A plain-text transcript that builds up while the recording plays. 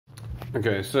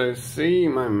Okay, so see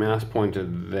my mouse pointer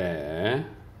there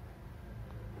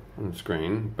on the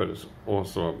screen, but it's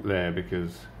also up there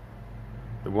because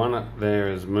the one up there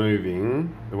is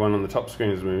moving, the one on the top screen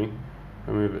is moving. If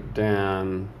I move it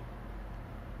down,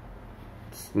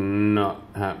 it's not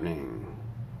happening.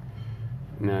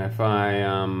 Now if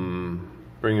I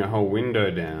bring a whole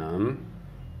window down,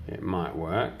 it might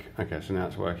work. Okay, so now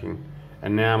it's working.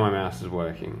 And now my mouse is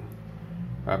working.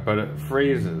 Right, but it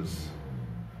freezes.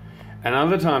 And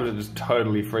other times it just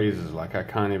totally freezes, like I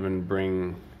can't even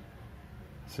bring,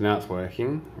 so now it's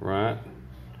working, right?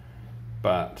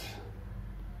 But,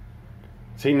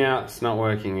 see now it's not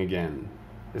working again.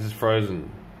 This is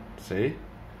frozen, see?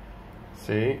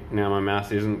 See, now my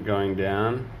mouse isn't going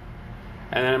down.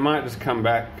 And then it might just come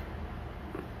back.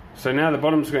 So now the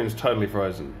bottom screen is totally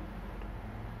frozen.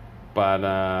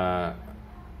 But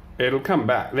it'll come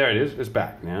back, there it is, it's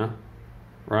back now,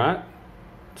 right?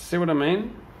 See what I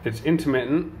mean? It's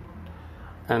intermittent,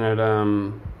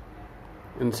 and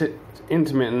it's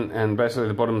intermittent, and basically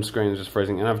the bottom screen is just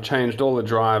freezing. And I've changed all the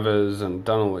drivers and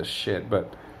done all this shit,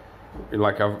 but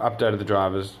like I've updated the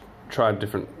drivers, tried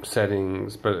different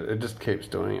settings, but it just keeps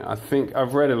doing it. I think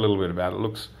I've read a little bit about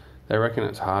it. They reckon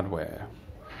it's hardware.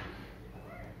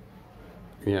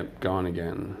 Yep, gone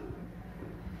again.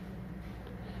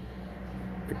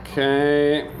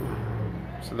 Okay.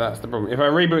 So that's the problem. If I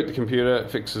reboot the computer,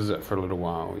 it fixes it for a little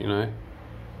while, you know,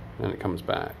 then it comes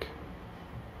back.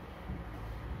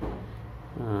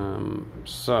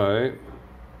 So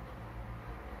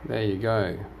there you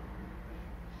go.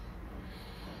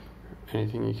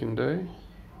 Anything you can do?